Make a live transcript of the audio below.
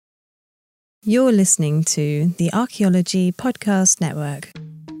You're listening to the Archaeology Podcast Network.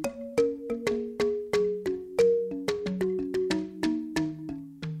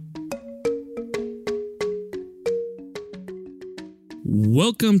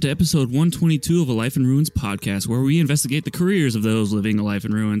 Welcome to episode 122 of A Life in Ruins podcast, where we investigate the careers of those living a life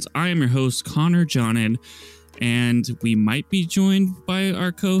in ruins. I am your host, Connor Johnnon, and we might be joined by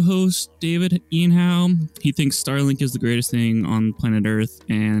our co-host, David Ian Howe. He thinks Starlink is the greatest thing on planet Earth,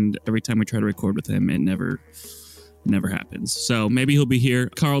 and every time we try to record with him, it never happens. So maybe he'll be here.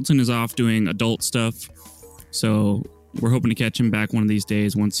 Carlton is off doing adult stuff, so we're hoping to catch him back one of these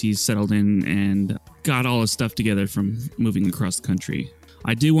days once he's settled in and got all his stuff together from moving across the country.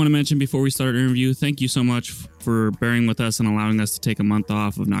 I do want to mention before we start our interview, thank you so much for bearing with us and allowing us to take a month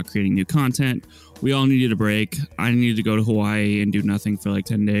off of not creating new content. We all needed a break. I needed to go to Hawaii and do nothing for like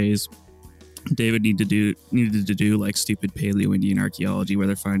 10 days. David needed to do like stupid Paleo-Indian archaeology where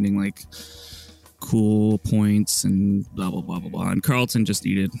they're finding like cool points and blah, blah, blah, blah, blah. And Carlton just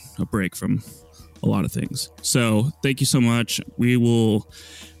needed a break from a lot of things. So thank you so much. We will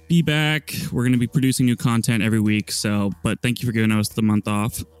be back. We're going to be producing new content every week. But thank you for giving us the month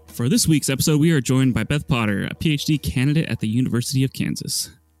off. For this week's episode, we are joined by Beth Potter, a PhD candidate at the University of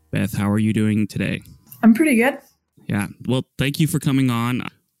Kansas. Beth, how are you doing today? I'm pretty good. Yeah. Well, thank you for coming on.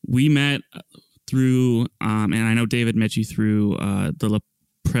 We met through, and I know David met you through the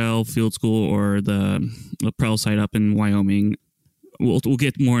LaPrelle Field School or the LaPrelle site up in Wyoming. We'll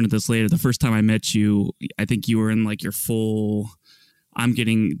get more into this later. The first time I met you, I think you were in like your full I'm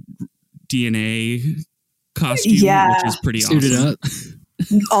getting DNA costume, which is pretty Suited awesome.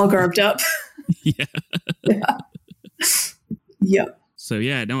 up. All garbed up. Yeah. Yep. So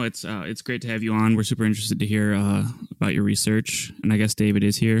yeah, no, it's great to have you on. We're super interested to hear about your research, and I guess David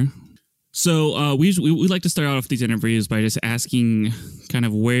is here. So we like to start off these interviews by just asking kind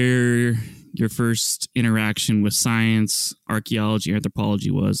of where your first interaction with science, archaeology,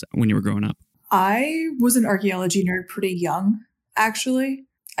 anthropology was when you were growing up. I was an archaeology nerd pretty young, actually.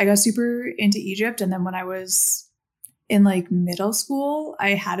 I got super into Egypt, and then when I was in like middle school,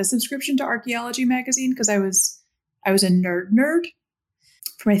 I had a subscription to Archaeology magazine because I was a nerd.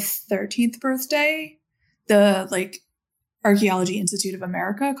 For my 13th birthday, the like Archaeology Institute of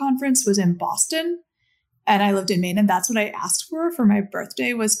America conference was in Boston, and I lived in Maine, and that's what I asked for my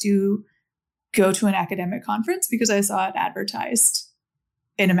birthday, was to go to an academic conference because I saw it advertised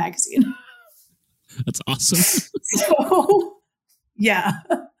in a magazine. That's awesome. So, yeah.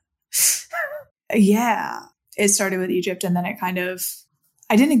 Yeah. It started with Egypt, and then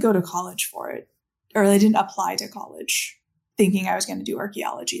I didn't go to college for it, or I didn't apply to college thinking I was going to do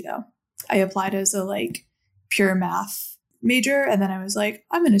archaeology, though. I applied as a like pure math major, and then I was like,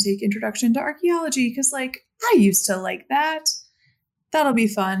 I'm going to take Introduction to Archaeology because like I used to like that. That'll be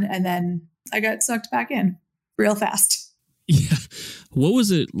fun. And then I got sucked back in real fast. Yeah. What was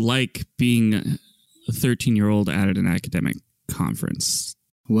it like being a 13-year-old at an academic conference?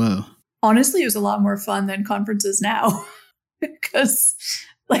 Whoa. Honestly, it was a lot more fun than conferences now because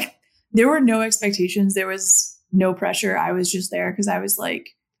like there were no expectations. There was no pressure. I was just there because I was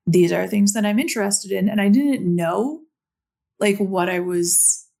like, these are things that I'm interested in. And I didn't know like what I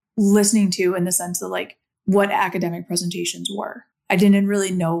was listening to in the sense of like what academic presentations were. I didn't really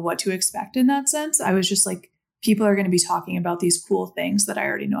know what to expect in that sense. I was just like, people are going to be talking about these cool things that I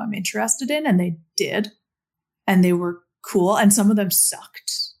already know I'm interested in. And they did. And they were cool. And some of them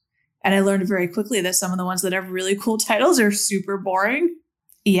sucked. And I learned very quickly that some of the ones that have really cool titles are super boring.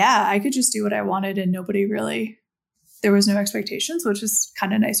 Yeah, I could just do what I wanted and there was no expectations, which is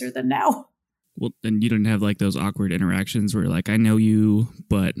kind of nicer than now. Well, and you didn't have like those awkward interactions where like, I know you,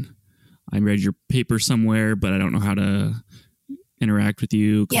 but I read your paper somewhere, but I don't know how to interact with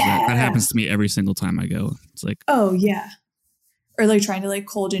you. Yeah. That happens to me every single time I go. It's like, oh yeah. Or like trying to like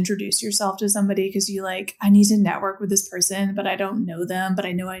cold introduce yourself to somebody because you like, I need to network with this person, but I don't know them, but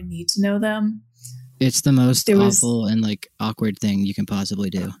I know I need to know them. It's the most awful and like awkward thing you can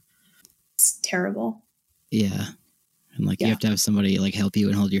possibly do. It's terrible. Yeah. And like you have to have somebody like help you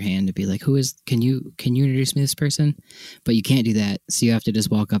and hold your hand and be like, can you introduce me to this person? But you can't do that. So you have to just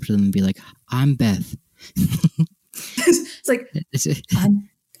walk up to them and be like, I'm Beth. It's like, I'm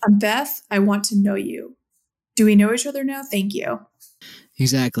Beth. I want to know you. Do we know each other now? Thank you.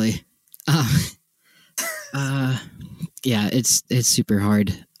 Exactly. Yeah, it's super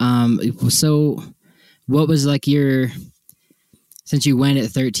hard. So what was like since you went at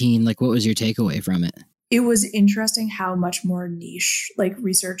 13, like what was your takeaway from it? It was interesting how much more niche like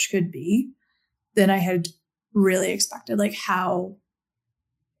research could be than I had really expected, like how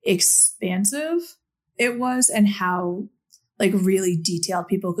expansive it was and how like really detailed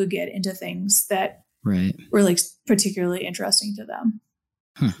people could get into things that Right. were like particularly interesting to them.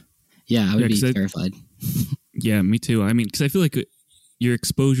 Huh. Yeah, I would be terrified. Yeah, me too. I mean, because I feel like your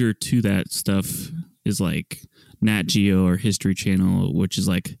exposure to that stuff is like Nat Geo or History Channel, which is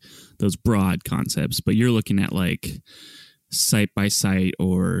like those broad concepts, but you're looking at like site by site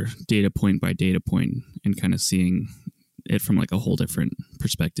or data point by data point and kind of seeing it from like a whole different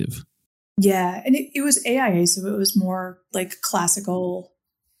perspective. Yeah, and it was AIA, so it was more like classical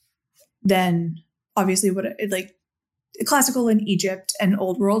than obviously like classical in Egypt and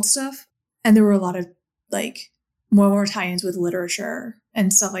old world stuff. And there were a lot of like more tie-ins with literature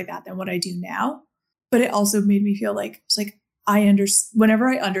and stuff like that than what I do now. But it also made me feel like it's like whenever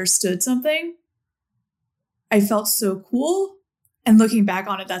I understood something, I felt so cool. And looking back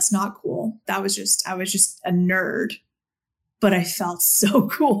on it, that's not cool. I was just a nerd, but I felt so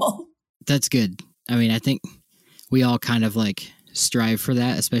cool. That's good. I mean, I think we all kind of like strive for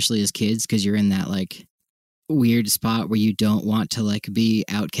that, especially as kids, because you're in that like weird spot where you don't want to like be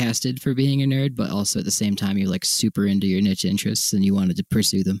outcasted for being a nerd, but also at the same time you're like super into your niche interests and you wanted to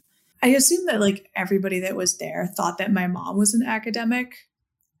pursue them. I assume that like everybody that was there thought that my mom was an academic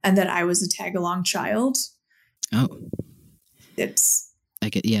and that I was a tag-along child. Oh, It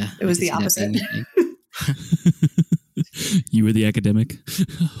was the opposite. You were the academic.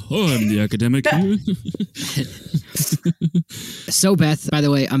 Oh, I'm the academic. So, Beth, by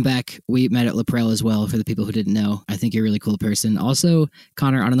the way, I'm back. We met at Leprel as well, for the people who didn't know. I think you're a really cool person. Also,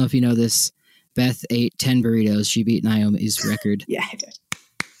 Connor, I don't know if you know this, Beth ate 10 burritos. She beat Naomi's record. Yeah, I did.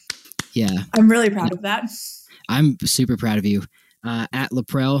 Yeah. I'm really proud of that. I'm super proud of you. At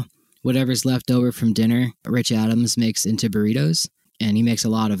Leprel, whatever's left over from dinner, Rich Adams makes into burritos. And he makes a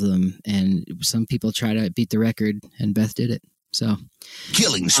lot of them. And some people try to beat the record, and Beth did it. So,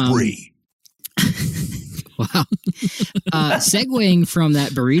 killing spree. Wow. Segueing from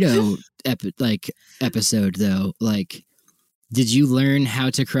that burrito episode, though, like, did you learn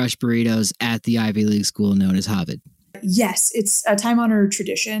how to crush burritos at the Ivy League school known as Harvard? Yes, it's a time-honored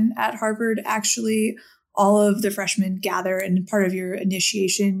tradition at Harvard. Actually, all of the freshmen gather, and part of your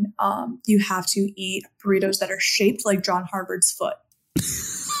initiation, you have to eat burritos that are shaped like John Harvard's foot.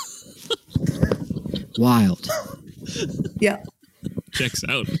 Wild. Yeah. Checks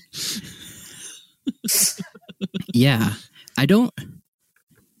out. Yeah. I don't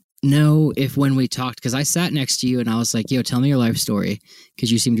know if when we talked, because I sat next to you and I was like, yo, tell me your life story,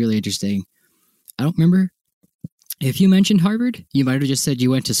 because you seemed really interesting. I don't remember if you mentioned Harvard. You might have just said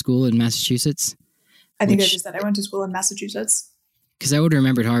you went to school in Massachusetts. I think I just said I went to school in Massachusetts. Because I would have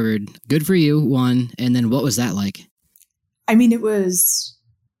remembered Harvard. Good for you, one. And then what was that like? I mean, it was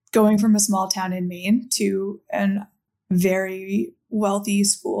going from a small town in Maine to a very wealthy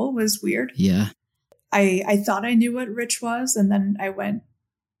school was weird. Yeah. I thought I knew what rich was, and then I went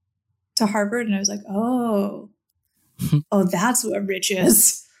to Harvard and I was like, oh, that's what rich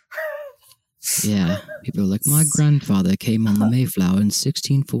is. Yeah. People are like, my grandfather came on the Mayflower in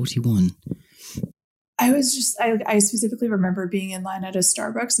 1641. I specifically remember being in line at a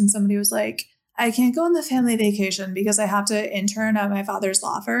Starbucks and somebody was like, I can't go on the family vacation because I have to intern at my father's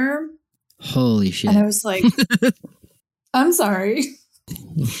law firm. Holy shit. And I was like, I'm sorry.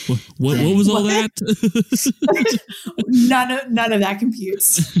 What was all that? none of that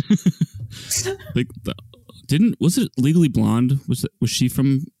computes. Like, was it Legally Blonde? Did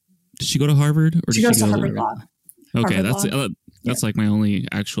she go to Harvard? Or She did goes she to go Harvard Law. Okay, Harvard that's like my only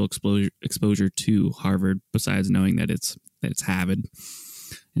actual exposure to Harvard, besides knowing that it's Harvard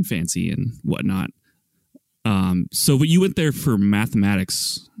and fancy and whatnot. So, but you went there for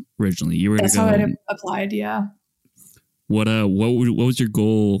mathematics originally. You were That's how I applied. Yeah. What was your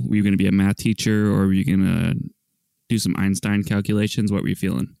goal? Were you going to be a math teacher, or were you going to do some Einstein calculations? What were you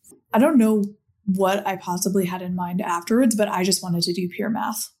feeling? I don't know what I possibly had in mind afterwards, but I just wanted to do pure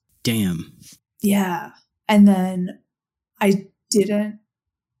math. Damn. Yeah. And then I didn't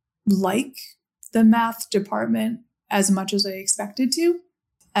like the math department as much as I expected to.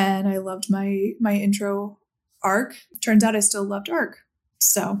 And I loved my intro arc. Turns out I still loved arc.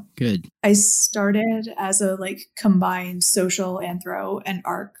 So good. I started as a combined social, anthro, and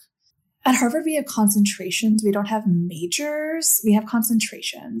arc. At Harvard, we have concentrations. We don't have majors. We have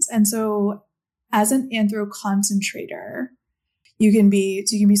concentrations. And so as an anthro concentrator, you can be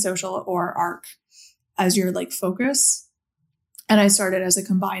social or arc as your focus. And I started as a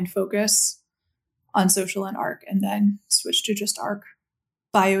combined focus on social and arc, and then switched to just arc.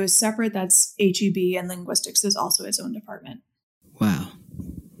 Bio is separate. That's HEB, and linguistics is also its own department. Wow.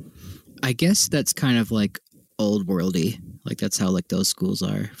 I guess that's kind of old worldy. That's how those schools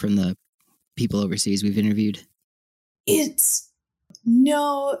are from the people overseas we've interviewed. It's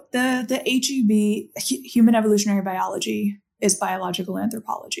no, the HEB, Human Evolutionary Biology, is biological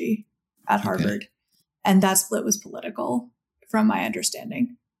anthropology at Harvard. And that split was political, from my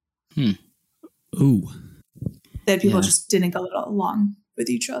understanding. Ooh. That people just didn't go along with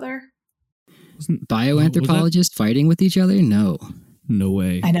each other. Bioanthropologists fighting with each other? No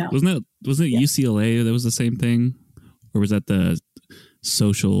way. I know. Wasn't it UCLA that was the same thing, or was that the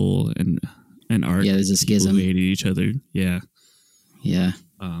social and art? Yeah, there's a schism. Hated each other. Yeah.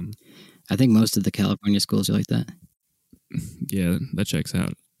 I think most of the California schools are like that. Yeah, that checks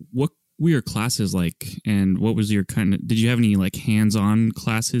out. What were your classes like, and what was your did you have any like hands-on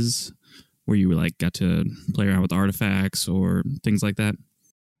classes where you like got to play around with artifacts or things like that?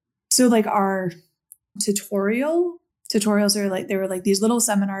 So like our tutorials are like, they were like these little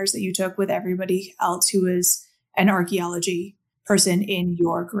seminars that you took with everybody else who was an archaeology person in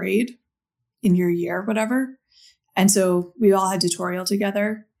your grade, in your year, whatever. And so we all had tutorial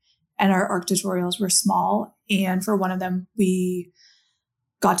together, and our ARC tutorials were small. And for one of them, we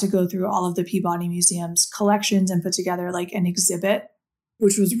got to go through all of the Peabody Museum's collections and put together like an exhibit,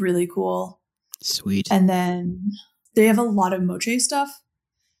 which was really cool. Sweet. And then they have a lot of Moche stuff.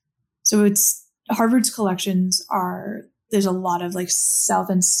 So it's Harvard's collections there's a lot of like South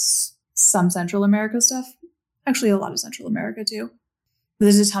and some Central America stuff. Actually, a lot of Central America too. But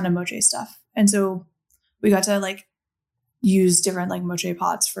there's a ton of Moche stuff. And so we got to like use different like Moche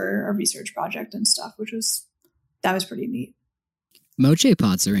pots for a research project and stuff, that was pretty neat. Moche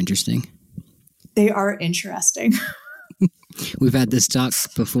pots are interesting. They are interesting. We've had this talk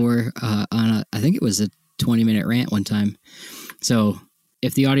before I think it was a 20-minute rant one time. So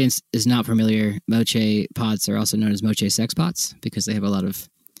if the audience is not familiar, Moche pots are also known as Moche sex pots because they have a lot of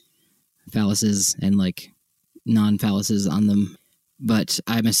phalluses and like non-phalluses on them. But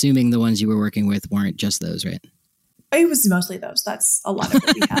I'm assuming the ones you were working with weren't just those, right? It was mostly those. That's a lot of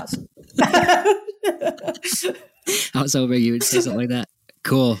what we have. I was hoping you would say something like that.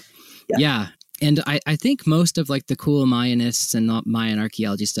 Cool. Yeah. And I think most of like the cool Mayanists and not Mayan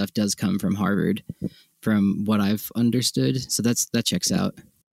archaeology stuff does come from Harvard, from what I've understood. So that checks out.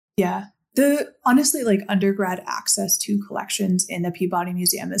 Yeah. Honestly, like undergrad access to collections in the Peabody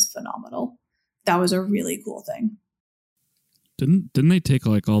Museum is phenomenal. That was a really cool thing. Didn't they take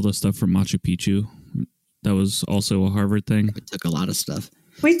like all the stuff from Machu Picchu? That was also a Harvard thing. We took a lot of stuff.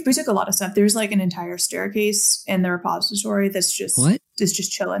 We took a lot of stuff. There's like an entire staircase in the repository that's just It's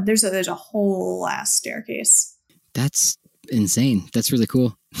just chilling. There's a whole ass staircase. That's insane. That's really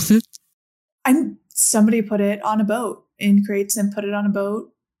cool. Somebody put it on a boat in crates and put it on a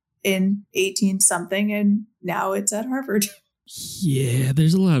boat in 18 something, and now it's at Harvard. Yeah,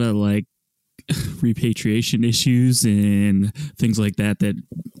 there's a lot of like repatriation issues and things like that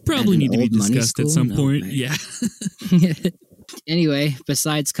probably need to be discussed at some point. Man. Yeah. Anyway,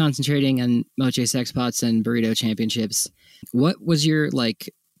 besides concentrating on Moche sex pots and burrito championships, what was your like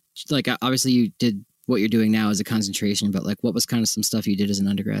obviously you did what you're doing now as a concentration, but like what was kind of some stuff you did as an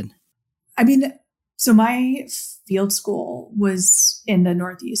undergrad? I mean, so my field school was in the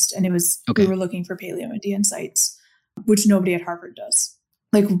Northeast, and it was we were looking for Paleo-Indian sites, which nobody at Harvard does.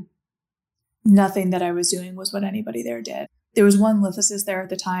 Like nothing that I was doing was what anybody there did. There was one lithicist there at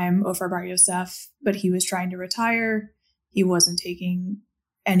the time, Ofer Bar Yosef, but he was trying to retire. He wasn't taking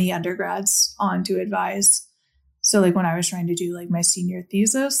any undergrads on to advise. So like when I was trying to do like my senior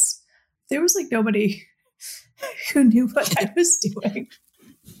thesis, there was like nobody who knew what I was doing.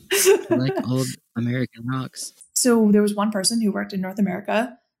 Like old American rocks. So there was one person who worked in North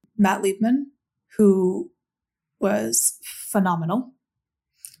America, Matt Liebman, who was phenomenal.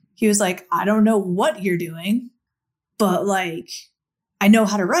 He was like, I don't know what you're doing, but like, I know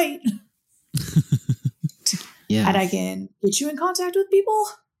how to write. Yeah. And I can get you in contact with people.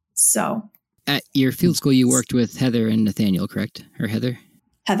 So at your field school, you worked with Heather and Nathaniel, correct? Or Heather?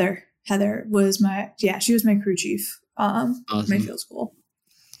 Heather was she was my crew chief. Awesome. My field school.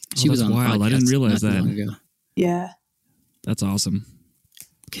 She was on wild. I didn't realize that. Yeah. That's awesome.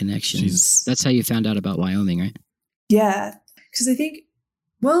 Connections. That's how you found out about Wyoming, right? Yeah. Because I think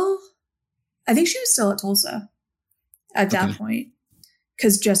she was still at Tulsa at that point.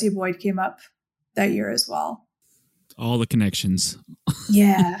 Because Jesse Boyd came up that year as well. All the connections.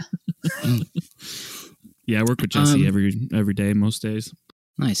 Yeah. Yeah, I work with Jesse every day, most days.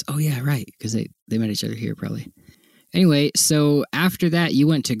 Nice. Oh, yeah, right. Because they met each other here, probably. Anyway, so after that, you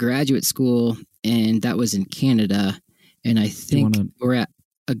went to graduate school, and that was in Canada. And I think we're at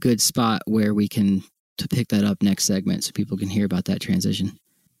a good spot where we can to pick that up next segment so people can hear about that transition.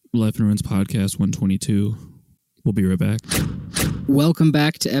 Life in Ruins Podcast 122. We'll be right back. Welcome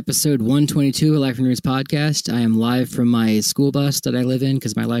back to episode 122 of Life in Ruins podcast. I am live from my school bus that I live in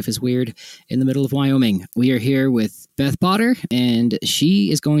because my life is weird in the middle of Wyoming. We are here with Beth Potter, and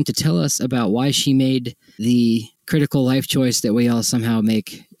she is going to tell us about why she made the critical life choice that we all somehow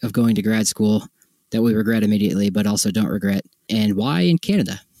make of going to grad school that we regret immediately, but also don't regret, and why in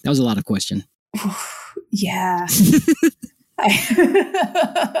Canada. That was a lot of question. Yeah.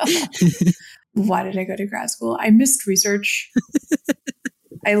 Why did I go to grad school? I missed research.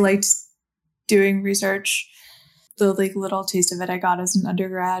 I liked doing research. The little taste of it I got as an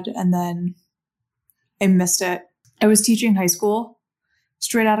undergrad, and then I missed it. I was teaching high school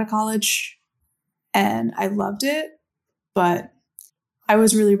straight out of college, and I loved it, but I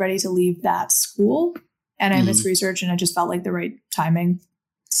was really ready to leave that school, and I missed research, and it just felt like the right timing.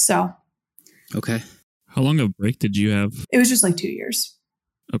 So. Okay. How long of a break did you have? It was just 2 years.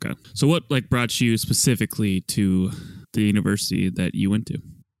 Okay. So what brought you specifically to the university that you went to?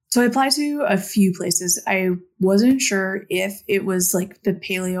 So I applied to a few places. I wasn't sure if it was the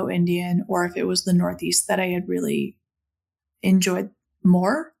Paleo Indian or if it was the Northeast that I had really enjoyed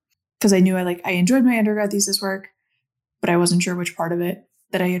more, because I knew I enjoyed my undergrad thesis work, but I wasn't sure which part of it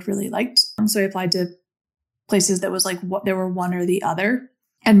that I had really liked. So I applied to places that was there were one or the other.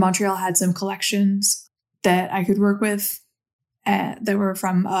 And Montreal had some collections that I could work with that were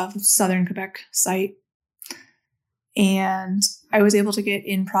from a Southern Quebec site. And I was able to get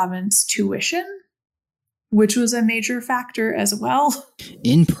in-province tuition, which was a major factor as well.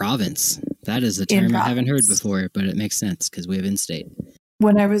 In-province. That is a term I haven't heard before, but it makes sense because we have in-state.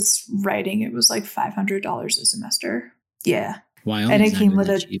 When I was writing, it was $500 a semester. Yeah. Wyoming. And it came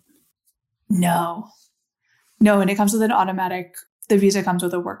with cheap. No, and it comes with an automatic, the visa comes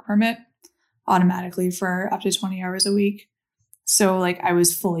with a work permit automatically for up to 20 hours a week. So I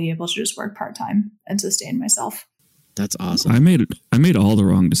was fully able to just work part-time and sustain myself. That's awesome. I made all the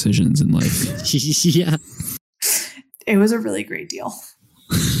wrong decisions in life. Yeah. It was a really great deal.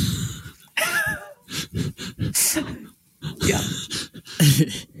 Yeah.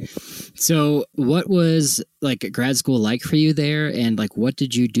 So what was grad school like for you there? And what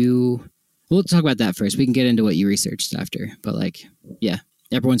did you do? We'll talk about that first. We can get into what you researched after. But yeah,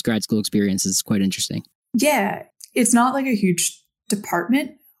 everyone's grad school experience is quite interesting. Yeah. It's not a huge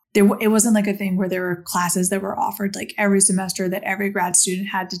department. It wasn't a thing where there were classes that were offered every semester that every grad student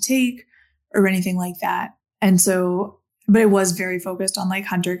had to take or anything like that. And so, but it was very focused on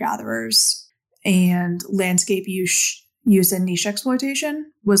hunter-gatherers and landscape use and niche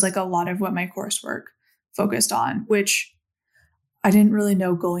exploitation was a lot of what my coursework focused on, which I didn't really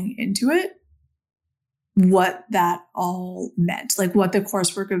know going into it what that all meant, what the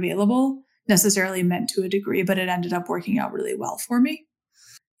coursework available necessarily meant to a degree, but it ended up working out really well for me.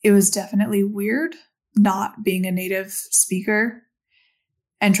 It was definitely weird not being a native speaker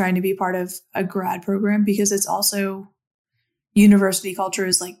and trying to be part of a grad program, because it's also university culture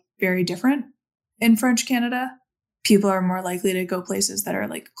is very different in French Canada. People are more likely to go places that are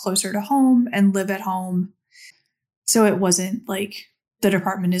closer to home and live at home. So it wasn't the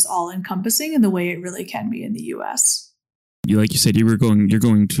department is all encompassing in the way it really can be in the US. Like you said, you're going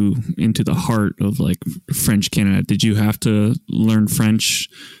into the heart of French Canada. Did you have to learn French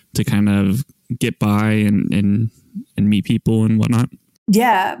to kind of get by and meet people and whatnot?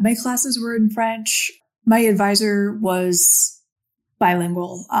 Yeah, my classes were in French. My advisor was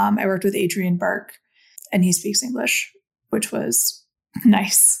bilingual. I worked with Adrian Burke, and he speaks English, which was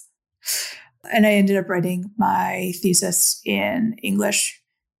nice. And I ended up writing my thesis in English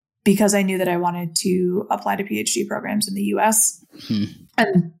because I knew that I wanted to apply to PhD programs in the US.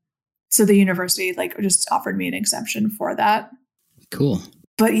 And so the university just offered me an exemption for that. Cool.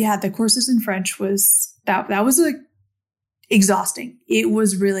 But yeah, the courses in French was that was exhausting. It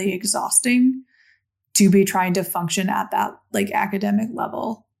was really exhausting to be trying to function at that academic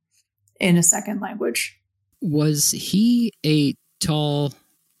level in a second language. Was he a tall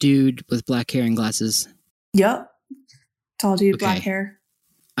dude with black hair and glasses? Yep. Tall dude, Okay. black hair.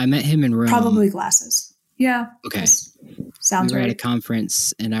 I met him in Rome. Probably glasses. Yeah. Okay. Sounds we were right. at a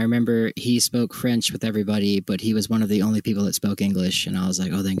conference, and I remember he spoke French with everybody, but he was one of the only people that spoke English, and I was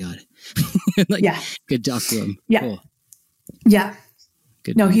like, oh, thank God. Yeah. Good talk to him. Yeah. Cool. Yeah.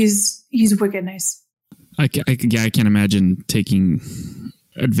 Good. No, he's wicked nice. I can't imagine taking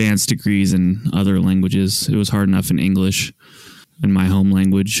advanced degrees in other languages. It was hard enough in English, in my home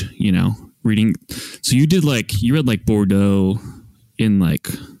language, reading. So you read Bordeaux in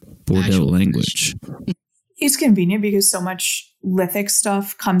Bordeaux Actual language. It's convenient because so much lithic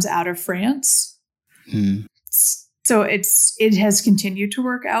stuff comes out of France. So it has continued to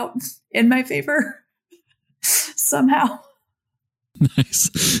work out in my favor. somehow.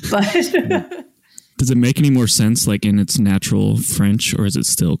 Nice. But does it make any more sense, like in its natural French, or is it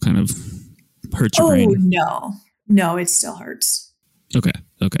still kind of hurts your brain? No, it still hurts. Okay.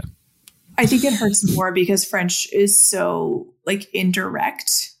 I think it hurts more because French is so like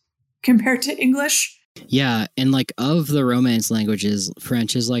indirect compared to English. Yeah, and like of the Romance languages,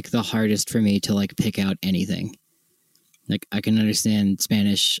 French is like the hardest for me to like pick out anything. Like I can understand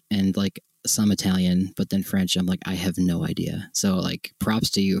Spanish and like some Italian, but then French, I'm like, I have no idea. So like props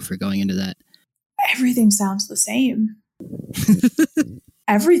to you for going into that. Everything sounds the same.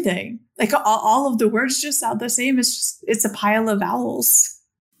 Everything. Like all of the words just sound the same. It's a pile of vowels.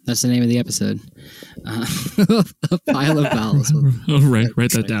 That's the name of the episode. A pile of vowels. Oh, right.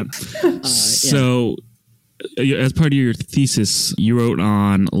 Write that down. So, as part of your thesis, you wrote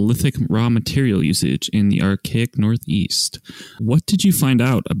on lithic raw material usage in the archaic Northeast. What did you find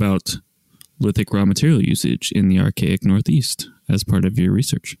out about lithic raw material usage in the archaic Northeast as part of your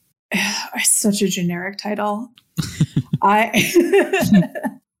research? It's such a generic title.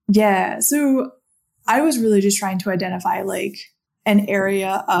 Yeah. So I was really just trying to identify like an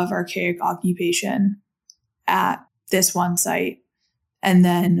area of archaic occupation at this one site and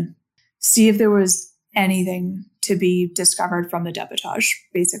then see if there was anything to be discovered from the debitage,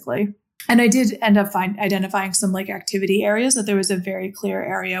 basically. And I did end up identifying some like activity areas, that there was a very clear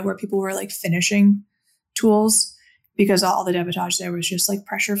area where people were like finishing tools, because all the debitage there was just like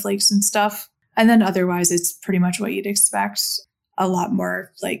pressure flakes and stuff. And then otherwise, it's pretty much what you'd expect. A lot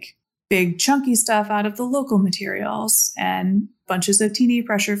more like big chunky stuff out of the local materials and bunches of teeny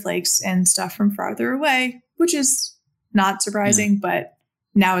pressure flakes and stuff from farther away, which is not surprising, but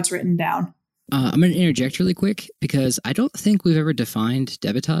now it's written down. I'm going to interject really quick because I don't think we've ever defined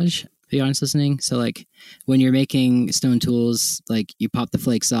debitage, to be honest listening. So like when you're making stone tools, like you pop the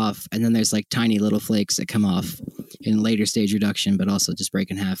flakes off and then there's like tiny little flakes that come off in later stage reduction, but also just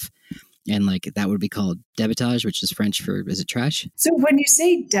break in half. And like that would be called debitage, which is French for, is it trash? So when you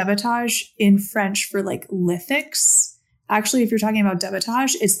say debitage in French for like lithics, actually, if you're talking about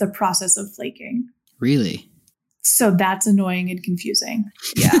debitage, it's the process of flaking. Really? So that's annoying and confusing.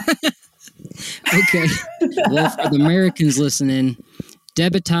 Yeah. Okay. Well, for the Americans listening,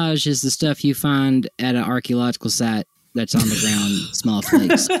 debitage is the stuff you find at an archaeological site that's on the ground, small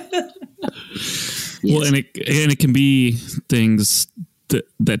flakes. Yes. Well, and it can be things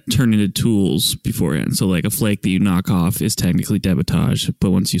that turn into tools beforehand. So like a flake that you knock off is technically debitage,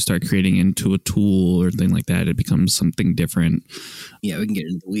 but once you start creating into a tool or thing like that, it becomes something different. Yeah, we can get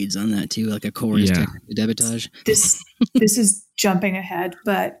into the weeds on that too. Like a core is technically debitage. This is jumping ahead,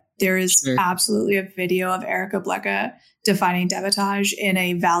 but there is absolutely a video of Erica Blecka defining debitage in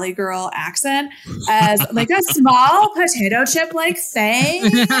a Valley Girl accent as like a small potato chip like thing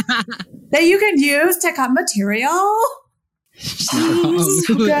that you can use to cut material. So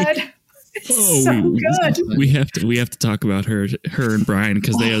good. So good. We have to talk about her and Brian,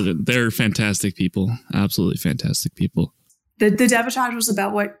 because they're fantastic people. Absolutely fantastic people. The debitage was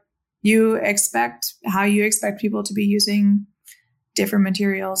about what you expect, how you expect people to be using different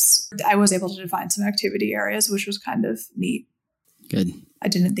materials. I was able to define some activity areas, which was kind of neat. Good. I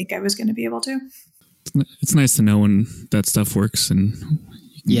didn't think I was going to be able to. It's nice to know when that stuff works and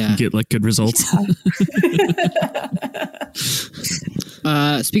you can get like good results.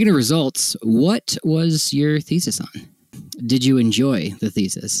 Speaking of results, what was your thesis on? Did you enjoy the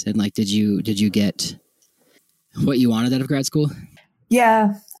thesis? And like, did you get what you wanted out of grad school?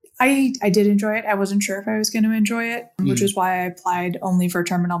 Yeah, I did enjoy it. I wasn't sure if I was going to enjoy it, which is why I applied only for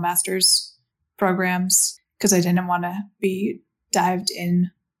terminal master's programs, because I didn't want to be dived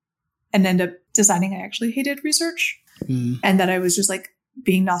in and end up deciding I actually hated research and that I was just like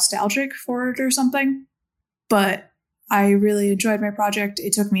being nostalgic for it or something. But I really enjoyed my project.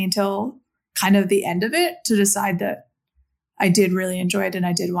 It took me until kind of the end of it to decide that I did really enjoy it and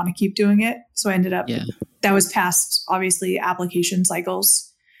I did want to keep doing it. So I ended up, that was past obviously application cycles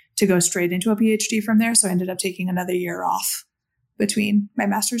to go straight into a PhD from there. So I ended up taking another year off between my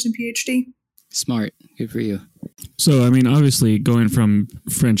master's and PhD. Smart. Good for you. So, I mean, obviously going from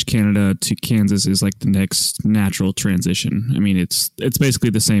French Canada to Kansas is like the next natural transition. I mean, it's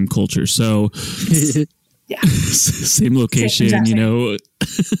basically the same culture. So same location, you know,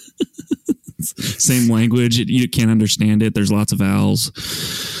 same language. You can't understand it. There's lots of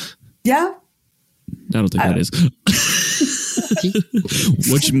vowels. Yeah. I don't think that is.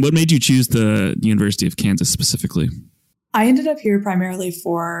 What made you choose the University of Kansas specifically? I ended up here primarily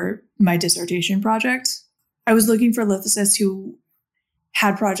for my dissertation project. I was looking for lithicists who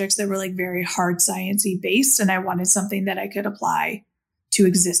had projects that were like very hard sciencey based, and I wanted something that I could apply to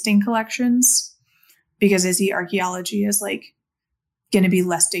existing collections. because I see archaeology as like going to be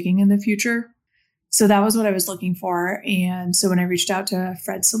less digging in the future. So that was what I was looking for. And so when I reached out to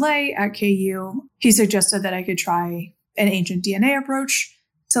Fred Soleil at KU, he suggested that I could try an ancient DNA approach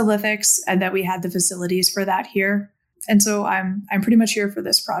to lithics and that we had the facilities for that here. And so I'm pretty much here for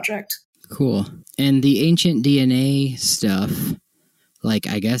this project. Cool. And the ancient DNA stuff, like,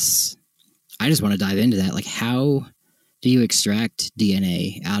 I guess I just want to dive into that. Like, how do you extract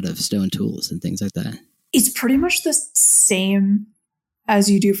DNA out of stone tools and things like that? It's pretty much the same as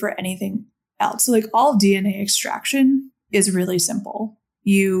you do for anything else. So like all DNA extraction is really simple.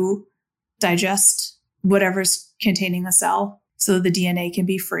 You digest whatever's containing the cell so the DNA can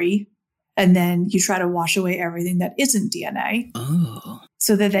be free. And then you try to wash away everything that isn't DNA. Oh.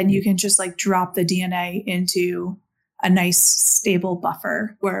 So that then you can just like drop the DNA into a nice stable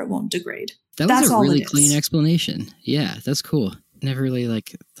buffer where it won't degrade. That's a really clean explanation. Yeah, that's cool. Never really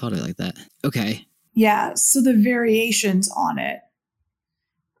like thought of it like that. Okay. Yeah. So the variations on it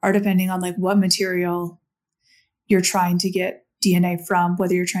are depending on like what material you're trying to get DNA from,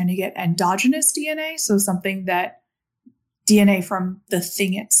 whether you're trying to get endogenous DNA. So something that DNA from the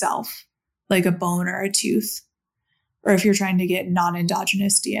thing itself, like a bone or a tooth, or if you're trying to get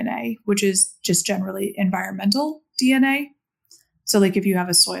non-endogenous DNA, which is just generally environmental DNA. So like if you have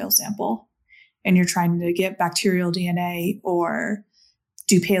a soil sample and you're trying to get bacterial DNA or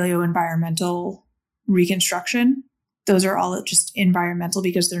do paleo-environmental reconstruction, those are all just environmental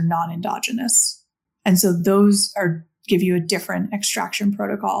because they're non-endogenous. And so those give you a different extraction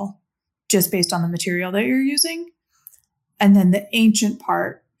protocol just based on the material that you're using. And then the ancient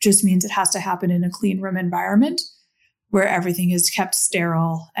part just means it has to happen in a clean room environment where everything is kept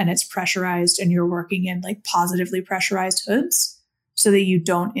sterile and it's pressurized and you're working in like positively pressurized hoods so that you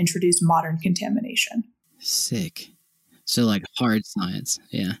don't introduce modern contamination. Sick. So like hard science.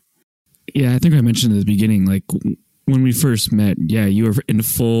 Yeah. Yeah, I think I mentioned at the beginning, like when we first met, yeah, you were in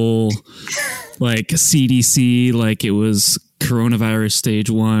full like CDC, like it was coronavirus stage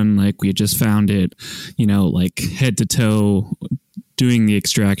 1, like we had just found it, you know, like head to toe doing the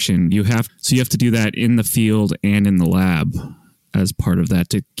extraction. You have to do that in the field and in the lab as part of that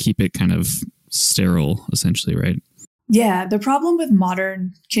to keep it kind of sterile, essentially, right? Yeah, the problem with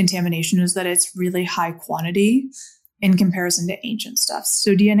modern contamination is that it's really high quantity in comparison to ancient stuff.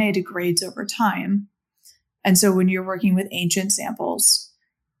 So DNA degrades over time. And so when you're working with ancient samples,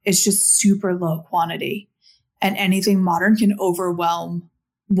 it's just super low quantity. And anything modern can overwhelm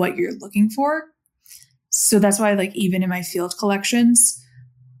what you're looking for. So that's why, like, even in my field collections,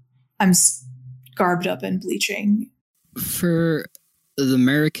 I'm garbed up in bleaching. For the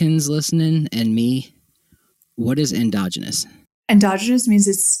Americans listening and me, what is endogenous? Endogenous means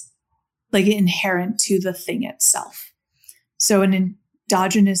it's like inherent to the thing itself. So an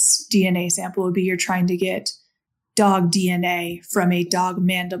endogenous DNA sample would be you're trying to get dog DNA from a dog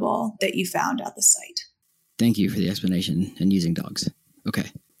mandible that you found at the site. Thank you for the explanation and using dogs. Okay,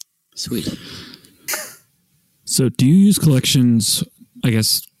 sweet. So do you use collections, I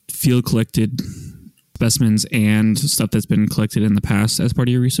guess, field collected specimens and stuff that's been collected in the past as part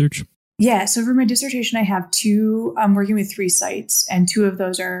of your research? Yeah. So for my dissertation, I have I'm working with 3 sites, and 2 of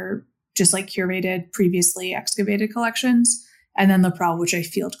those are just like curated, previously excavated collections, and then the Pearl, which I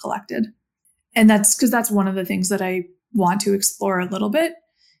field collected. And that's because that's one of the things that I want to explore a little bit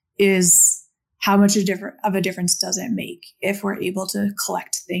is how much of a difference does it make if we're able to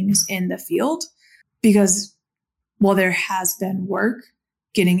collect things in the field? Because while there has been work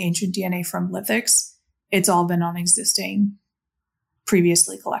getting ancient DNA from lithics, it's all been on existing,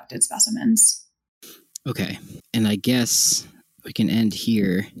 previously collected specimens. Okay. And I guess we can end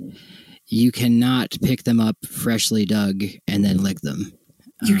here. You cannot pick them up freshly dug and then lick them.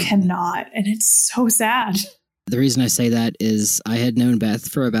 You cannot. And it's so sad. The reason I say that is I had known Beth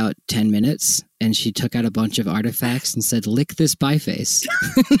for about 10 minutes and she took out a bunch of artifacts and said, lick this biface.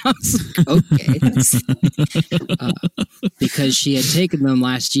 I was like, okay. Because she had taken them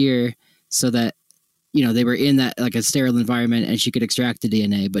last year so that, you know, they were in that like a sterile environment and she could extract the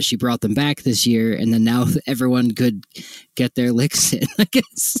DNA, but she brought them back this year and then now everyone could get their licks in, I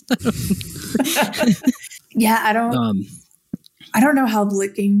guess. Yeah, I don't know how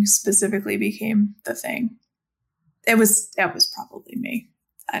licking specifically became the thing. That was probably me.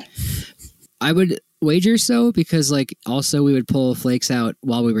 I would wager so, because like also we would pull flakes out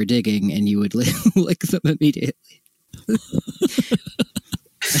while we were digging and you would lick them immediately.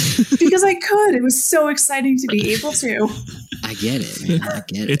 Because I could. It was so exciting to be able to. I get it, man. I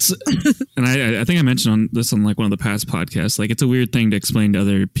get it. It's, and I think I mentioned on like one of the past podcasts, like it's a weird thing to explain to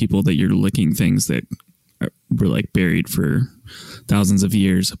other people that you're licking things that were like buried for thousands of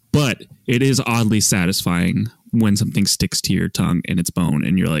years, but it is oddly satisfying when something sticks to your tongue and it's bone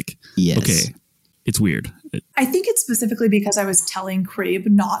and you're like, Yes. okay, it's weird. I think it's specifically because I was telling Crabe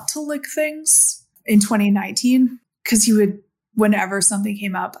not to lick things in 2019, because he would, whenever something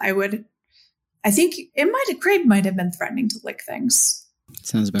came up, I think Crabe might have been threatening to lick things.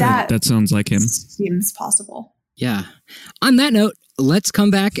 Sounds about right. That sounds like him. Seems possible. Yeah. On that note, let's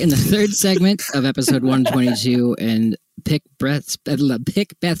come back in the third segment of episode 122 and pick Beth's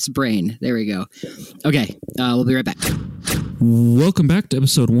brain. There we go. Okay, we'll be right back. Welcome back to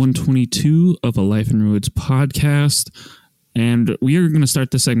episode 122 of A Life in Ruins podcast. And we are going to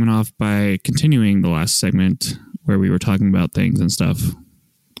start this segment off by continuing the last segment where we were talking about things and stuff,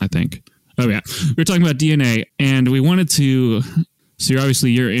 I think. Oh, yeah. We were talking about DNA, and we wanted to... So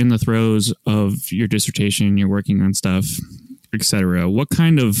you're in the throes of your dissertation, you're working on stuff, etc. What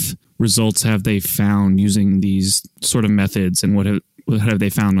kind of results have they found using these sort of methods, and what have they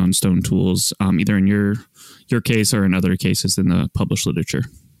found on stone tools, either in your case or in other cases in the published literature?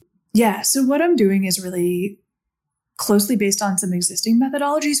 Yeah, so what I'm doing is really closely based on some existing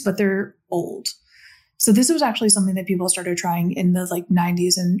methodologies, but they're old. So this was actually something that people started trying in the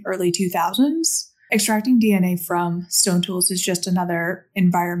 90s and early 2000s. Extracting DNA from stone tools is just another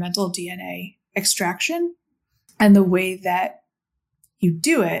environmental DNA extraction. And the way that you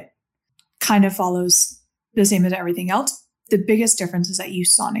do it kind of follows the same as everything else. The biggest difference is that you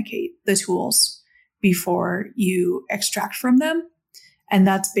sonicate the tools before you extract from them. And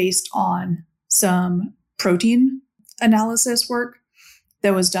that's based on some protein analysis work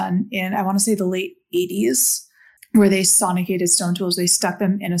that was done in, I want to say, the late 80s, where they sonicated stone tools. They stuck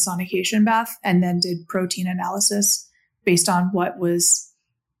them in a sonication bath and then did protein analysis based on what was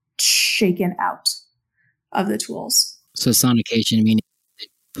shaken out of the tools. So sonication, meaning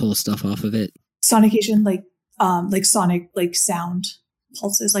pull stuff off of it? Sonication, like sonic, like sound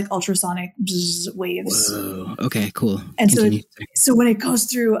pulses, like ultrasonic waves. Whoa. Okay, cool. And Continue. so when it goes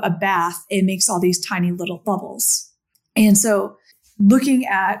through a bath, it makes all these tiny little bubbles. And so looking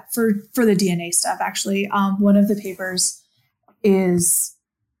at, for the DNA stuff, actually, one of the papers is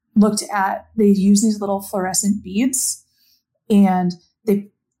looked at, they use these little fluorescent beads and they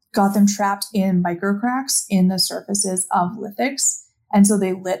got them trapped in microcracks in the surfaces of lithics. And so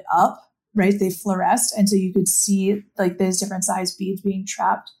they lit up, right? They fluoresced. And so you could see these different size beads being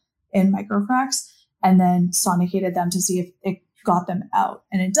trapped in microcracks, and then sonicated them to see if it got them out.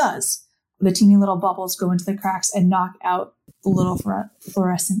 And it does. The teeny little bubbles go into the cracks and knock out the little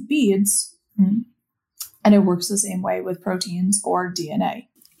fluorescent beads. And it works the same way with proteins or DNA.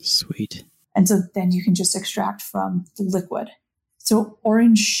 Sweet. And so then you can just extract from the liquid. So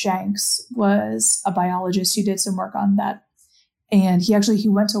Orange Shanks was a biologist who did some work on that. And he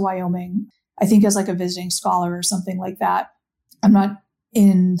went to Wyoming, I think as a visiting scholar or something like that. I'm not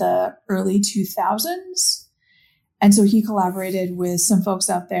in the early 2000s. And so he collaborated with some folks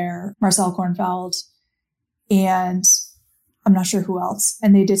out there, Marcel Kornfeld, and I'm not sure who else.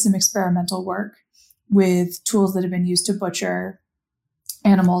 And they did some experimental work with tools that have been used to butcher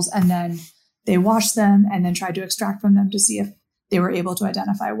animals. And then they washed them and then tried to extract from them to see if they were able to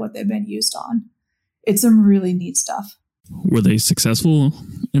identify what they've been used on. It's some really neat stuff. Were they successful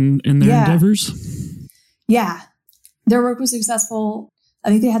in their endeavors? Yeah. Their work was successful. I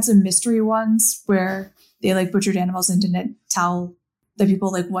think they had some mystery ones where they butchered animals and didn't tell the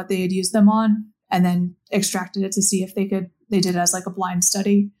people what they had used them on, and then extracted it to see if they did it as a blind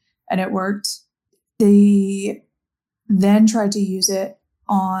study, and it worked. They then tried to use it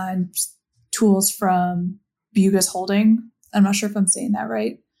on tools from Bugas Holding. I'm not sure if I'm saying that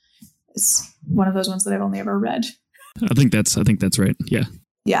right. It's one of those ones that I've only ever read. I think that's right. Yeah.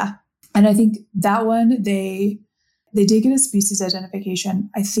 Yeah. And I think that one, they did get a species identification.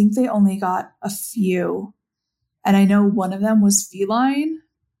 I think they only got a few. And I know one of them was feline.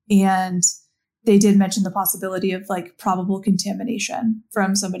 And they did mention the possibility of probable contamination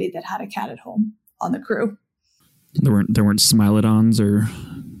from somebody that had a cat at home on the crew. There weren't Smilodons, or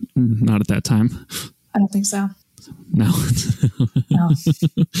not at that time? I don't think so. No. No.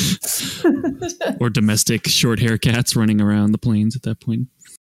 Or domestic short hair cats running around the plains at that point.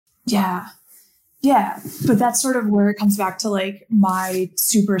 Yeah. Yeah. But that's sort of where it comes back to my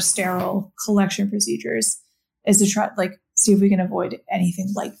super sterile collection procedures, is to try see if we can avoid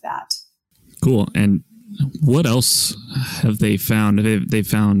anything like that. Cool. And what else have they found? They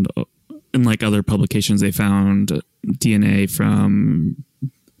found in other publications, they found DNA from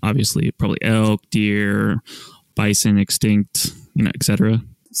obviously probably elk, deer, bison extinct, etc.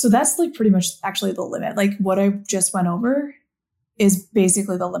 So that's pretty much actually the limit. What I just went over is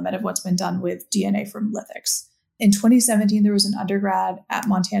basically the limit of what's been done with DNA from lithics. In 2017, there was an undergrad at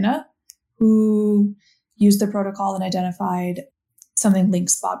Montana who used the protocol and identified something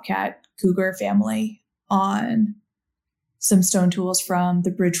Lynx bobcat cougar family on some stone tools from the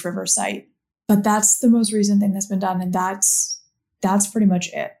Bridge River site. But that's the most recent thing that's been done, and that's pretty much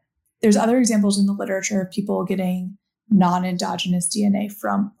it. There's other examples in the literature of people getting non-endogenous DNA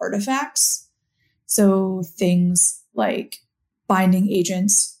from artifacts. So things like binding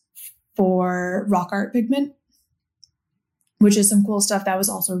agents for rock art pigment, which is some cool stuff. That was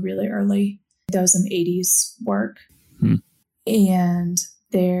also really early. That was some 80s work. And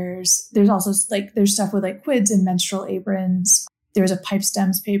there's also there's stuff with like quids and menstrual aprons. There's a pipe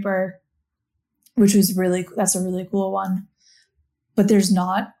stems paper, which was that's a really cool one. But there's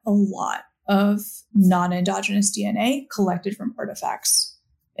not a lot of non-endogenous DNA collected from artifacts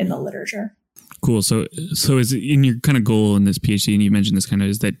in the literature. Cool. So is it in your kind of goal in this PhD, and you mentioned this kind of,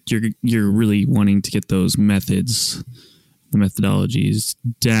 is that you're really wanting to get those methods, the methodologies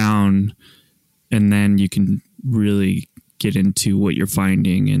down, and then you can really get into what you're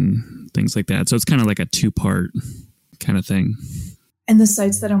finding and things like that. So it's kind of like a 2-part kind of thing. And the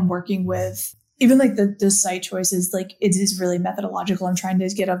sites that I'm working with, even like the site choices, like it is really methodological. I'm trying to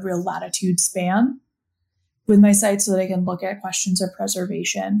get a real latitude span with my sites so that I can look at questions of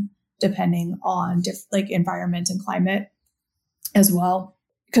preservation depending on environment and climate as well.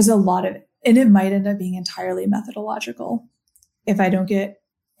 Because and it might end up being entirely methodological. If I don't get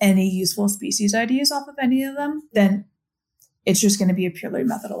any useful species IDs off of any of them, then it's just going to be a purely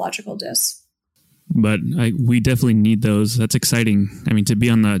methodological diss. But we definitely need those. That's exciting. I mean, to be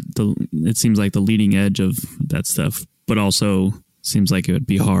on it seems like the leading edge of that stuff, but also seems like it would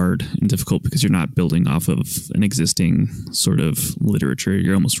be hard and difficult because you're not building off of an existing sort of literature.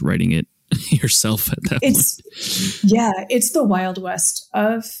 You're almost writing it yourself at that point. Yeah, it's the Wild West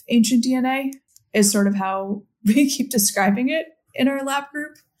of ancient DNA is sort of how we keep describing it in our lab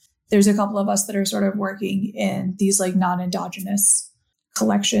group. There's a couple of us that are sort of working in these like non-endogenous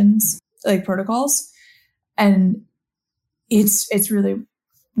collections, like protocols. And it's really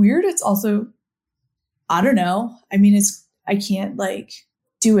weird. It's also, I don't know. I mean, I can't like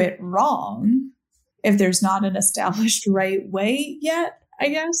do it wrong if there's not an established right way yet, I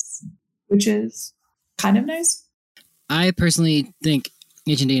guess, which is kind of nice. I personally think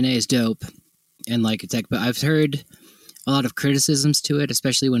ancient DNA is dope and like it's like, but I've heard a lot of criticisms to it,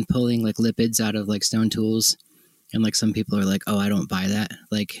 especially when pulling like lipids out of like stone tools. And like some people are like, oh, I don't buy that.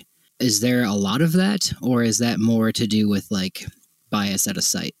 Like, is there a lot of that, or is that more to do with like bias at a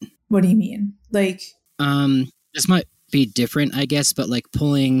site? What do you mean? Like, this might be different, I guess, but like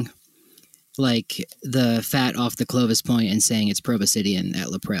pulling like the fat off the Clovis point and saying it's proboscidean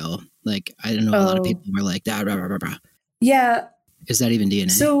at La Prelle. Like, I don't know, a lot of people were like, blah, blah, blah, blah. Yeah. Is that even DNA?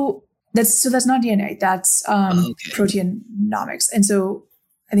 So that's not DNA. That's proteomics. And so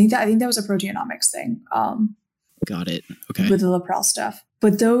I think that was a proteomics thing. Got it. Okay. With the La Prelle stuff.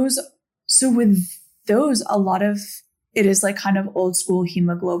 But with those, a lot of it is like kind of old school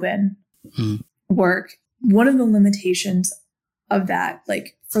hemoglobin work. One of the limitations of that,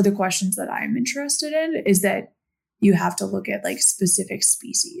 like for the questions that I'm interested in, is that you have to look at like specific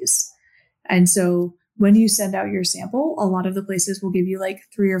species. And so when you send out your sample, a lot of the places will give you like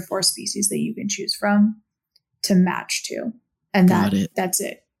 3 or 4 species that you can choose from to match to. And that's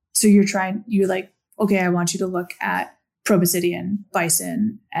it. So you're like, okay, I want you to look at proboscidean,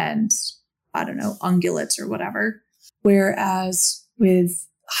 bison, and I don't know, ungulates or whatever. Whereas with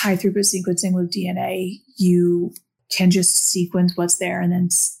high throughput sequencing with DNA, you can just sequence what's there and then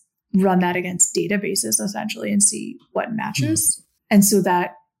run that against databases essentially and see what matches. And so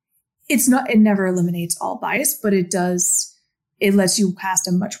that it never eliminates all bias, but it lets you cast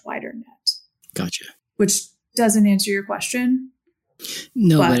a much wider net. Gotcha. Which doesn't answer your question.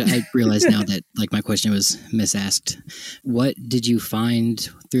 No, but I realize now that like my question was misasked. What did you find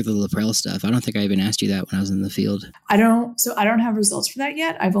through the La Prelle stuff? I don't think I even asked you that when I was in the field. I don't have results for that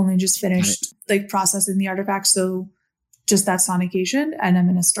yet. I've only just finished like processing the artifacts. So just that sonication, and I'm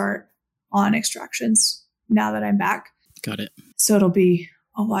going to start on extractions now that I'm back. Got it. So it'll be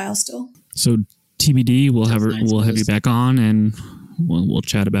a while still. So TBD, we'll have you back on and we'll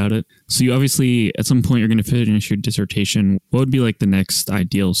chat about it. So you obviously, at some point, you're going to finish your dissertation. What would be like the next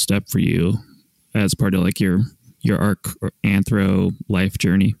ideal step for you as part of like your arc or anthro life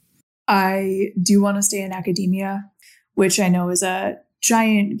journey? I do want to stay in academia, which I know is a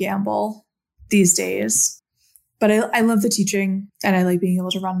giant gamble these days. But I love the teaching and I like being able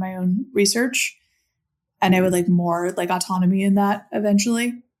to run my own research. And I would like more like autonomy in that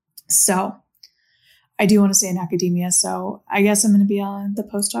eventually. So I do want to stay in academia, so I guess I'm going to be on the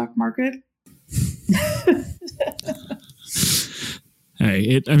postdoc market.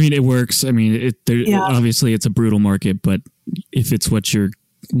 Hey, it works. Obviously it's a brutal market, but if it's what you're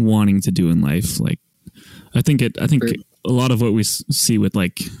wanting to do in life, like I think a lot of what we see with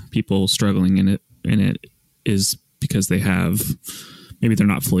like people struggling in it is because maybe they're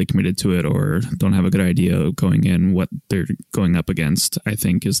not fully committed to it or don't have a good idea of going in what they're going up against, I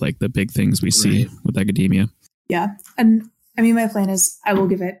think is like the big things we see with academia. Yeah. And my plan is I will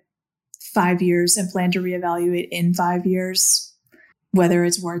give it 5 years and plan to reevaluate in 5 years, whether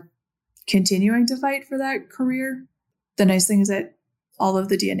it's worth continuing to fight for that career. The nice thing is that all of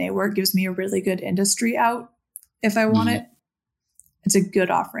the DNA work gives me a really good industry out if I want it. It's a good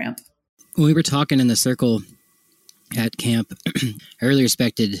off ramp. When we were talking in the circle at camp, I really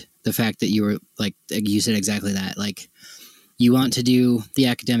respected the fact that you were like you said exactly that. Like you want to do the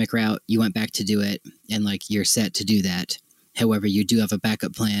academic route, you went back to do it, and like you're set to do that. However, you do have a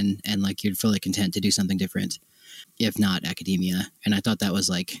backup plan and like you're fully content to do something different, if not academia. And I thought that was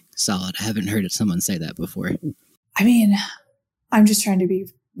like solid. I haven't heard someone say that before. I'm just trying to be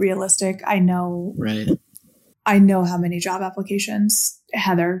realistic. I know how many job applications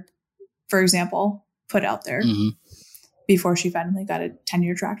Heather, for example, put out there before she finally got a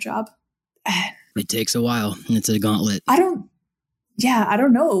tenure track job. It takes a while and it's a gauntlet. I don't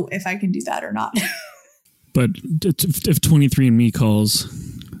know if I can do that or not. But if 23andMe calls,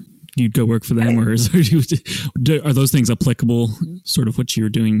 you'd go work for them, or are those things applicable? Sort of what you're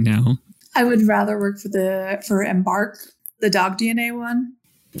doing now. I would rather work for Embark, the dog DNA one.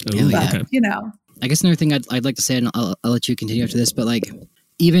 Oh, but, okay. I guess another thing I'd like to say, and I'll let you continue after this, but like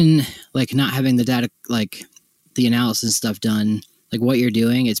even like not having the data, like the analysis stuff done, like what you're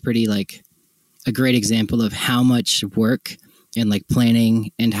doing, it's pretty like a great example of how much work and like planning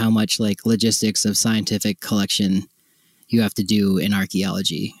and how much like logistics of scientific collection you have to do in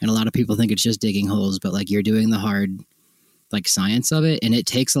archaeology. And a lot of people think it's just digging holes, but like you're doing the hard like science of it, and it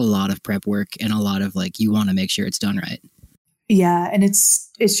takes a lot of prep work and a lot of like you want to make sure it's done right. Yeah, and it's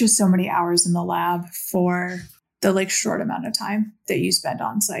just so many hours in the lab for the like short amount of time that you spend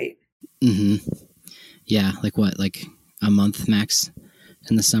on site. Yeah, like what, like a month max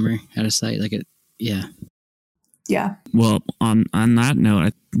in the summer at a site, like it. Yeah. Well, on that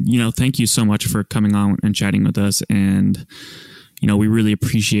note, thank you so much for coming on and chatting with us, and we really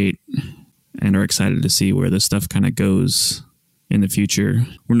appreciate and are excited to see where this stuff kind of goes in the future.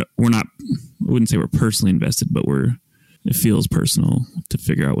 We're not, I wouldn't say we're personally invested, but it feels personal to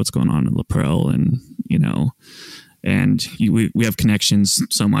figure out what's going on in Laprelle, and we have connections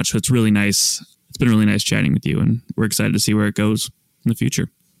so much. So it's really nice. It's been really nice chatting with you, and we're excited to see where it goes in the future.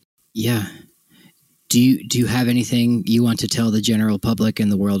 Yeah. Do you have anything you want to tell the general public and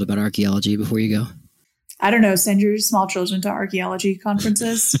the world about archaeology before you go? I don't know. Send your small children to archaeology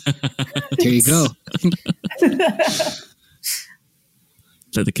conferences. There you go.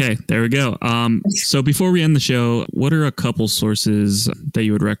 Okay, there we go. So before we end the show, what are a couple sources that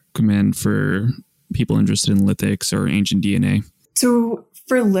you would recommend for people interested in lithics or ancient DNA? So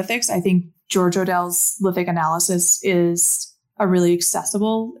for lithics, I think George Odell's lithic analysis is a really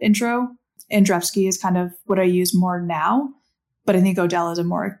accessible intro. Andrzejewski is kind of what I use more now, but I think Odell is a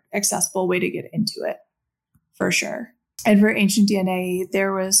more accessible way to get into it for sure. And for ancient DNA,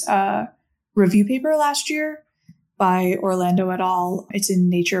 there was a review paper last year by Orlando et al. It's in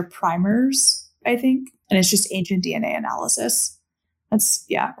Nature Primers, I think, and it's just ancient DNA analysis. That's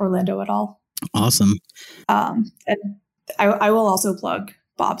Orlando et al. Awesome. And I will also plug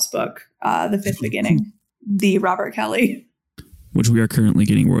Bob's book, The Fifth Beginning, the Robert Kelly. Which we are currently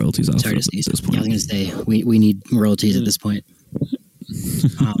getting royalties off of at this point. Yeah, I was going to say, we need royalties at this point.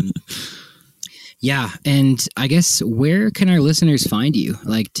 Yeah, and I guess where can our listeners find you?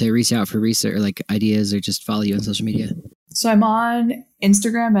 Like to reach out for research or like ideas or just follow you on social media? So I'm on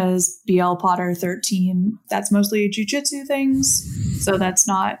Instagram as BL Potter 13. That's mostly jiu-jitsu things. So that's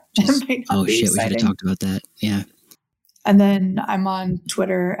not. Oh shit, exciting. We should have talked about that. Yeah. And then I'm on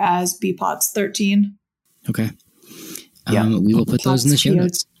Twitter as bpots13. Okay. We will put those in the show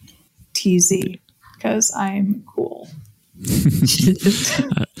notes. TZ, because I'm cool.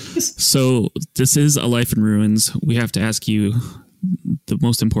 So this is A Life in Ruins. We have to ask you the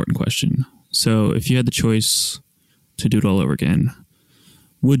most important question. So if you had the choice to do it all over again,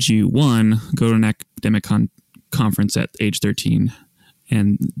 would you, one, go to an academic conference at age 13,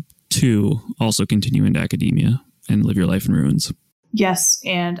 and two, also continue into academia and live your life in ruins? Yes,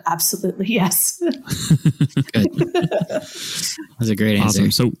 and absolutely yes. Good. That's a great answer.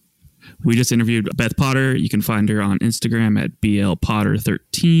 Awesome. So we just interviewed Beth Potter. You can find her on Instagram at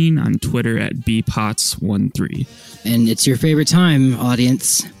BLPotter13, on Twitter at BPots13. And it's your favorite time,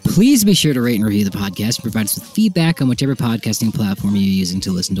 audience. Please be sure to rate and review the podcast and provide us with feedback on whichever podcasting platform you're using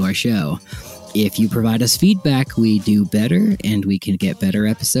to listen to our show. If you provide us feedback, we do better, and we can get better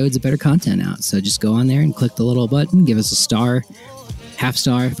episodes and better content out. So just go on there and click the little button, give us a star, half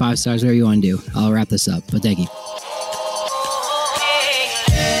star, 5 stars, whatever you want to do. I'll wrap this up, but thank you.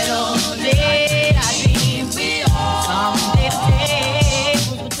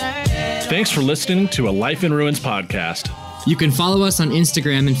 Thanks for listening to A Life in Ruins podcast. You can follow us on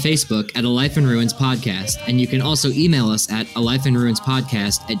Instagram and Facebook at A Life in Ruins Podcast, and you can also email us at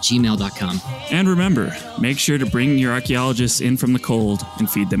alifeinruinspodcast@gmail.com. And remember, make sure to bring your archaeologists in from the cold and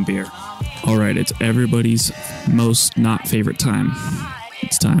feed them beer. All right, it's everybody's most not favorite time.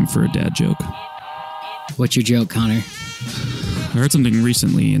 It's time for a dad joke. What's your joke, Connor? I heard something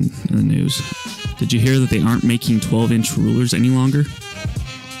recently in the news. Did you hear that they aren't making 12-inch rulers any longer?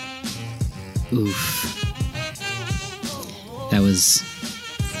 Oof. That was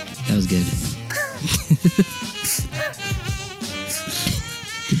good.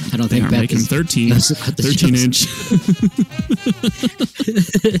 I don't think Beth making 13-inch.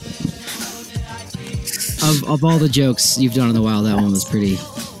 Of all the jokes you've done in a while, that one was pretty.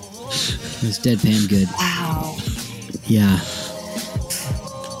 It was deadpan good. Wow. Yeah.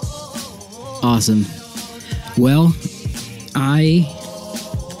 Awesome. Well, I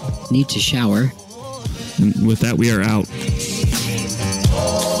need to shower. And with that, we are out.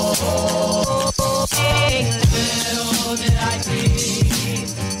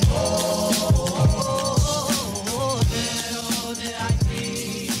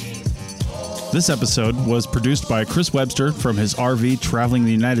 This episode was produced by Chris Webster from his RV traveling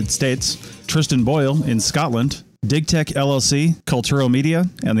the United States, Tristan Boyle in Scotland, DigTech LLC, Culturo Media,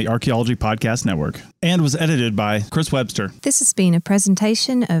 and the Archaeology Podcast Network, and was edited by Chris Webster. This has been a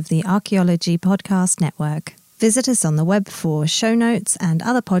presentation of the Archaeology Podcast Network. Visit us on the web for show notes and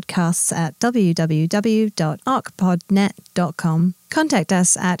other podcasts at www.archpodnet.com. Contact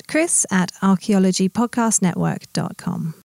us at chris@archaeologypodcastnetwork.com.